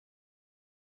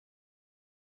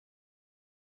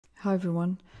Hi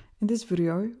everyone, in this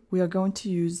video we are going to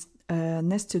use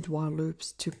nested while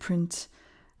loops to print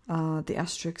the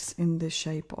asterisks in the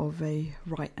shape of a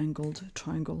right-angled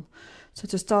triangle. So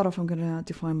to start off, I'm going to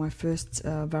define my first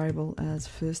variable as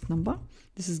first number.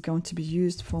 This is going to be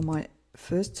used for my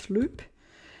first loop,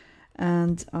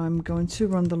 and I'm going to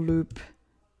run the loop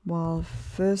while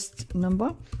first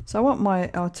number. So I want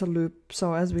my outer loop,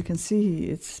 so as we can see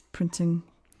here, it's printing,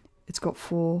 it's got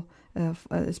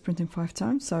it's printing 5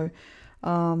 times. So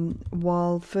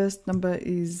while first number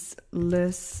is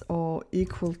less or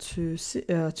equal to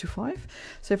 5,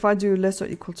 so if I do less or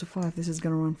equal to 5, this is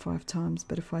going to run 5 times.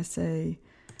 But if I say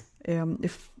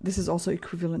if this is also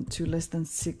equivalent to less than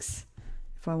 6,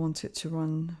 if I want it to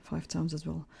run 5 times as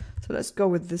well. So let's go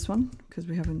with this one because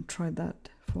we haven't tried that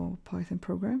for Python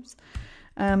programs.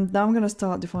 Now I'm going to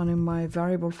start defining my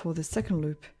variable for the second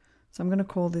loop. So I'm going to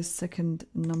call this second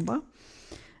number,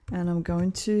 and I'm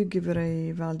going to give it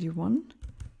a value 1,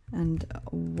 and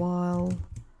while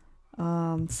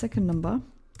second number.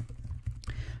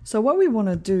 So what we want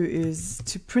to do is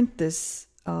to print this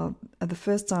at the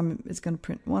first time it's going to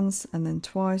print once, and then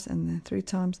twice, and then 3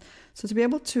 times. So to be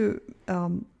able to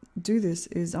do this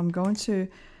is I'm going to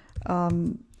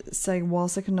say while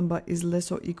second number is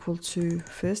less or equal to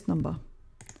first number.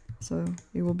 So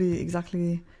it will be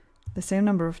exactly the same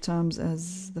number of times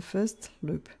as the first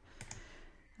loop.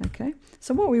 Okay,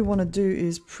 so what we want to do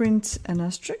is print an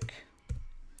asterisk,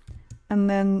 and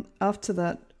then after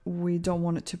that we don't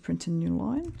want it to print a new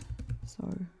line, so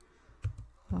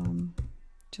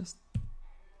just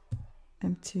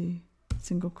empty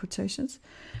single quotations,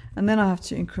 and then I have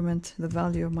to increment the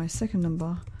value of my second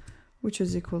number, which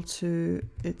is equal to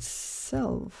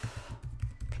itself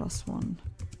plus 1.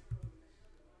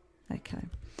 Okay.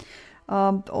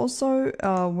 Also,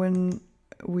 when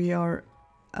we are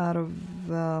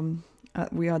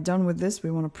we are done with this,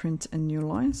 we want to print a new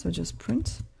line, so just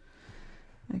print.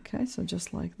 Okay, so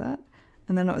just like that.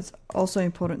 And then it's also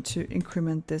important to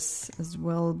increment this as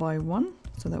well by 1,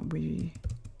 so that we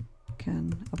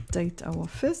can update our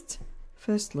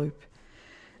first loop.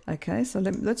 Okay, so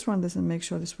let's run this and make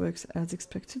sure this works as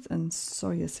expected, and so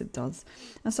yes, it does.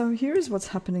 And so here is what's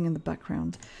happening in the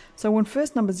background. So when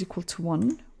first number is equal to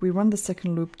 1, we run the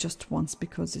second loop just once,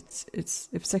 because it's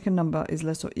if second number is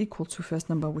less or equal to first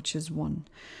number, which is 1,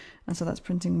 and so that's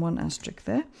printing 1 asterisk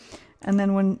there. And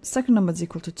then when second number is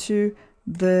equal to 2,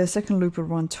 the second loop will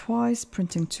run twice,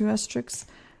 printing 2 asterisks.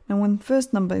 And when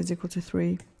first number is equal to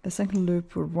 3, the second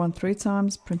loop will run 3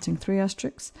 times, printing 3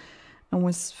 asterisks. And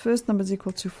when first number is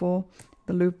equal to 4,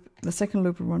 the second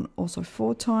loop will run also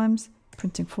 4 times,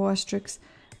 printing 4 asterisks.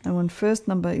 And when first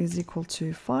number is equal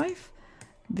to 5,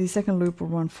 the second loop will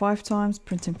run 5 times,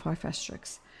 printing 5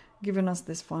 asterisks, giving us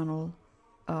this final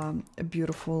a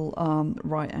beautiful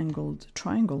right-angled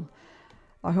triangle.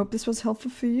 I hope this was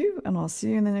helpful for you, and I'll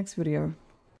see you in the next video.